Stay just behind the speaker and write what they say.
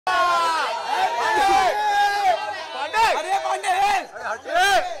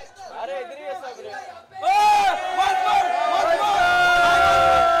अरे इधर ही है सब रे।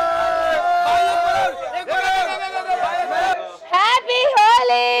 हैप्पी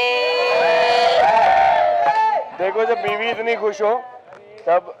होली। देखो जब बीवी इतनी खुश हो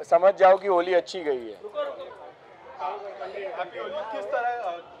तब समझ जाओ कि होली अच्छी गई है। किस तरह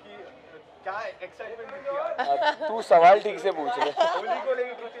की क्या एक्साइटमेंट दिखती है? तू सवाल ठीक से पूछ ले। होली को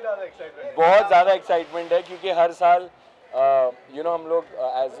लेकर कितनी ज्यादा एक्साइटमेंट? बहुत ज़्यादा एक्साइटमेंट है क्योंकि हर साल हम लोग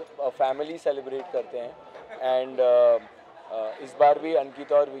एज अ फैमिली सेलिब्रेट करते हैं एंड इस बार भी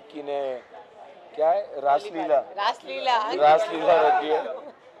अंकिता और विक्की ने क्या है रासलीला रखी है।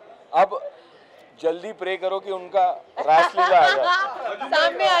 अब जल्दी प्रे करो कि उनका रासलीला आ जाए,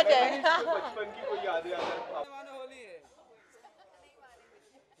 सामने आ जाए। बचपन की कोई यादें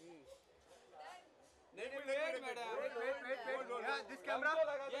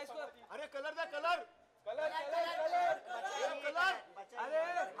अरे कलर दा कलर अरे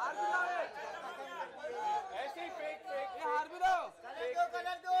हार भी लो ऐसे ही फेक ये हार भी लो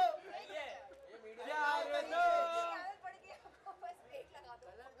कलर दो क्या हार दो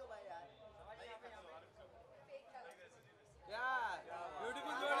क्या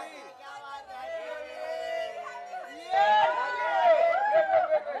ब्यूटीफुल जोड़ी क्या बात है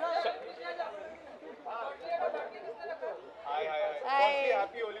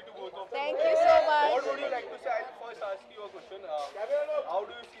happy Holi to both of them. Thank you so much. What would you like to say? I'll first ask you a question. How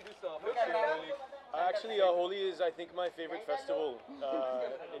do you see this festival Holi? Actually, Holi is, I think, my favorite festival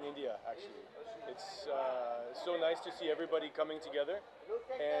in India. Actually, it's so nice to see everybody coming together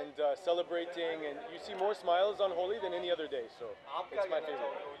and celebrating, and you see more smiles on Holi than any other day. So it's my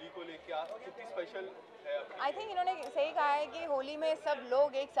favorite. Holi को लेके कितनी special है? I think इन्होंने सही कहा है कि होली में सब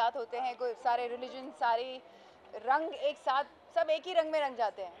लोग एक साथ होते हैं, कोई सारे रिलीजन सारे रंग एक साथ सब एक ही रंग में रंग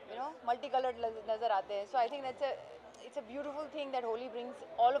जाते हैं, मल्टी कलर्ड नजर आते हैं. सो I think it's a beautiful thing that Holi brings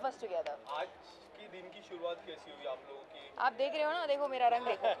all of us together. आज की दिन की शुरुआत कैसी हुई आप लोगों की? आप देख रहे हो ना, देखो मेरा रंग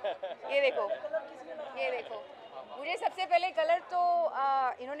देखो, ये देखो, ये देखो. मुझे सबसे पहले कलर तो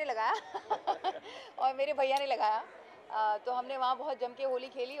इन्होंने लगाया और मेरे भैया ने लगाया. तो हमने वहाँ बहुत जम के होली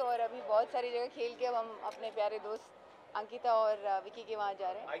खेली और अभी बहुत सारी जगह खेल के अब हम अपने प्यारे दोस्त अंकिता और विकी के वहाँ जा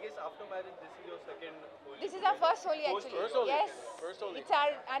रहे हैं. I guess after marriage this is your second Holi. This is our first Holi actually. First Holi. Yes. First Holi. It's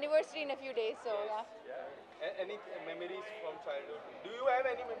our anniversary in a few days, so yeah. Any memories from childhood? Do you have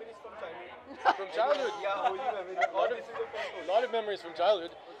any memories from childhood? From childhood, Yeah, Holi memories. Or this is the first Holi? a lot of memories from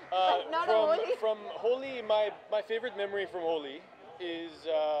childhood. Not a Holi. From Holi, my favorite memory from Holi is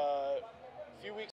a few weeks